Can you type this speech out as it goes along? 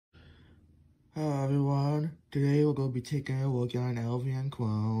Hello everyone, today we're going to be taking a look at an LVN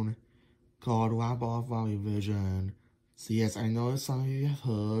clone called Vyond Vision. So yes, I know some of you have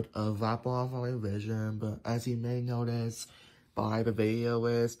heard of Vyond Vision, but as you may notice by the video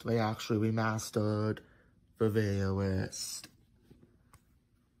list, they actually remastered the video list.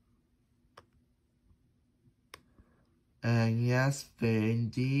 And yes, they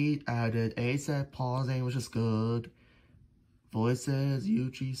indeed added ASAP pausing, which is good. Voices,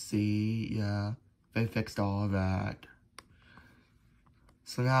 UGC, yeah, they fixed all of that.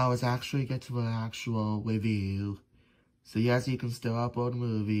 So now let's actually get to an actual review. So yes, you can still upload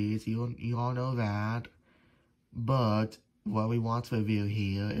movies, you all know that. But what we want to review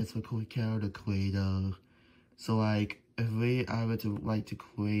here is the character creator. So like, if we were to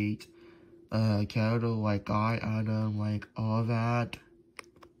create a character like Guy, Adam, like all that.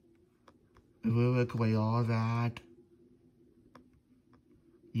 If we were to create all that.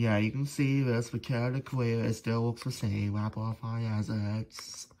 Yeah, you can see this, the character creator, it still looks the same, amplified as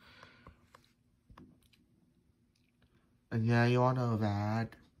it's. And yeah, you all know that.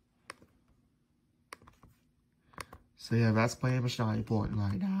 So yeah, that's pretty much not important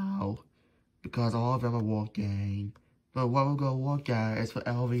right now, because all of them are working. But what we're going to look at is for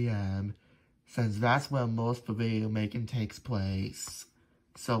LVM, since that's where most of the video making takes place.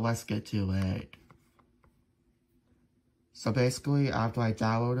 So let's get to it. So basically, after I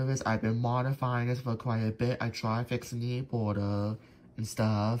downloaded this, I've been modifying this for quite a bit. I tried fixing the importer and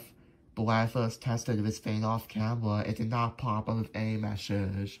stuff, but when I first tested this thing off camera, it did not pop up with any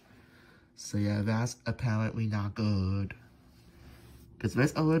message. So yeah, that's apparently not good. Because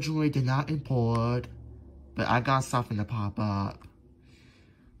this originally did not import, but I got something to pop up.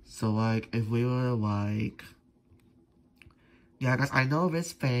 So like, if we were like, yeah, because I know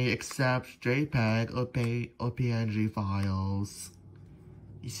this thing accepts JPEG or PNG files.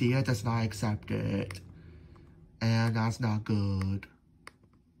 You see, it does not accept it. And that's not good.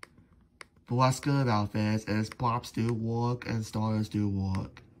 But what's good about this is props do work and starters do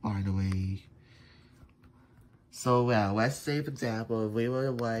work, finally. So yeah, let's say, for example, if we were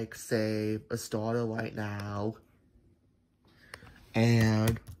to like save a starter right now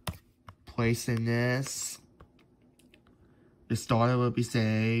and place in this, the starter will be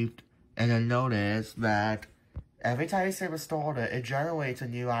saved, and then notice that every time you save a starter, it generates a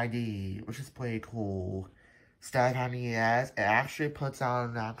new ID, which is pretty cool. Instead of having it actually puts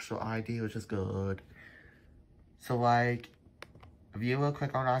out an actual ID, which is good. So like, if you will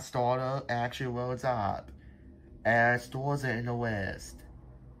click on that starter, it actually loads up, and it stores it in the list.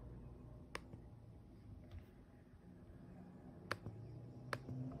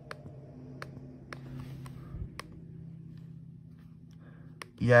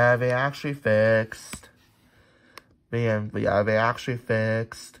 Yeah, they actually fixed. They actually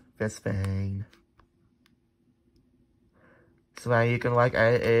fixed this thing. So now you can like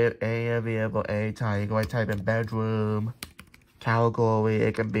edit any variable anytime. You can like type in bedroom, category,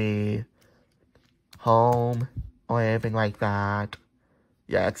 it can be home, or anything like that.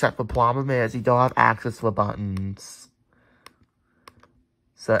 Yeah, except the problem is you don't have access to the buttons.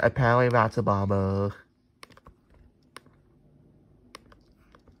 So apparently that's a bummer.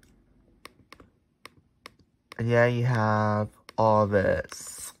 And yeah, you have all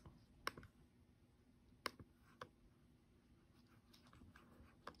this.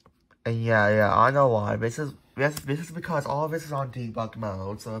 And yeah, I know why. This is because all of this is on debug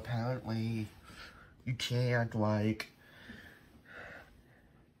mode, so apparently you can't like,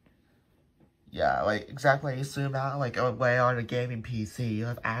 yeah, like exactly you zoom out like away on a gaming PC, you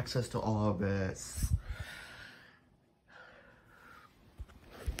have access to all of this.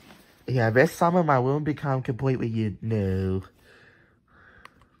 Yeah, this summer my room become completely new.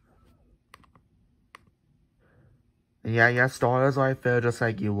 And yeah, starters right there just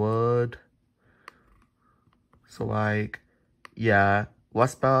like you would. So like, yeah,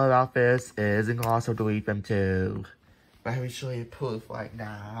 what's better about this is you can also delete them too. But let me show you proof right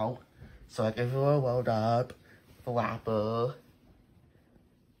now. So like, if you were to load up the wrapper,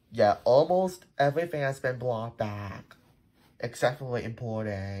 yeah, almost everything has been brought back, except for like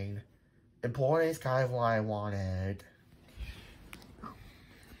importing. Importing is kind of what I wanted.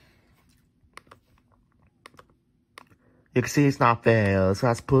 You can see it's not there, so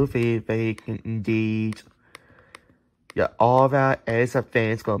that's proof they can indeed. Yeah, all that ASAP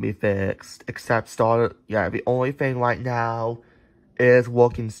thing is gonna be fixed, except starter. Yeah, the only thing right now is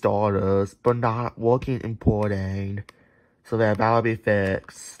working starters, but not working importing. So that'll be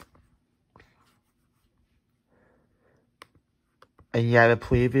fixed. And yeah, the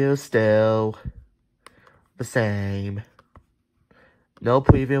preview is still the same. No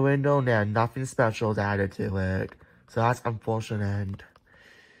preview window, and nothing special added to it. So that's unfortunate.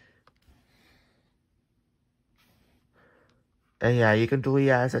 And yeah, you can delete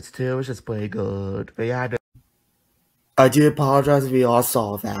assets too, which is pretty good. But yeah, I do apologize if you all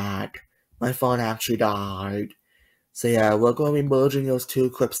saw that. My phone actually died. So yeah, we're going to be merging those two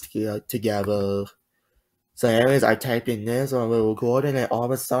clips together. So anyways, I typed in this when we were recording and all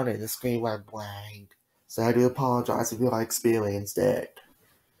of a sudden the screen went blank. So I do apologize if you all experienced it.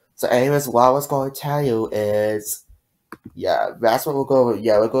 So anyways, what I was going to tell you is, yeah, that's what we're going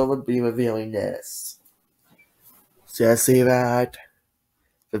to be reviewing this. So you see that?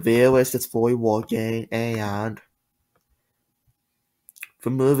 The video list is fully working and the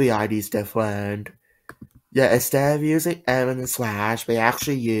movie ID is different. Yeah, instead of using M and slash, they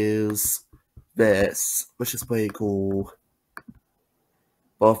actually use this, which is pretty cool.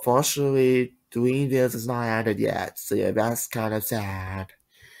 But unfortunately, Vyond Videos is not added yet, so yeah, that's kind of sad.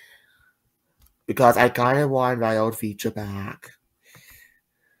 Because I kind of want my old feature back.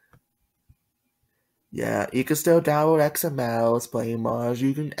 Yeah, you can still download XMLs pretty much.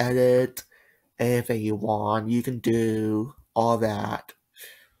 You can edit anything you want. You can do all that.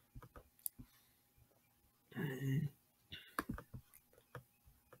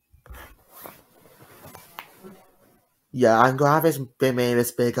 Yeah, I'm glad they made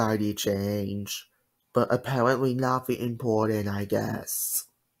this big ID change. But apparently nothing important, I guess.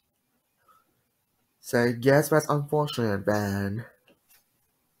 So I guess that's unfortunate then.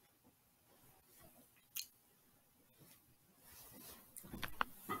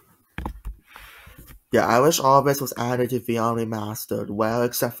 Yeah, I wish all of this was added to Vyond Remastered, well,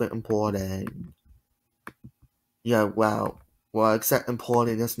 except for importing. Yeah, well, except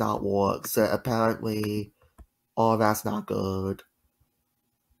importing does not work, so apparently all that's not good.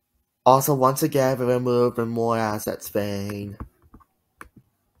 Also, once again, we removed the more assets thing.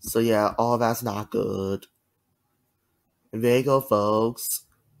 So yeah, all that's not good. And there you go, folks.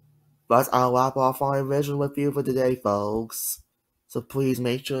 That's our wrap off our vision review for today, folks. So please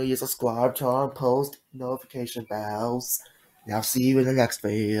make sure you subscribe to our post notification bells. And I'll see you in the next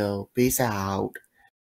video. Peace out.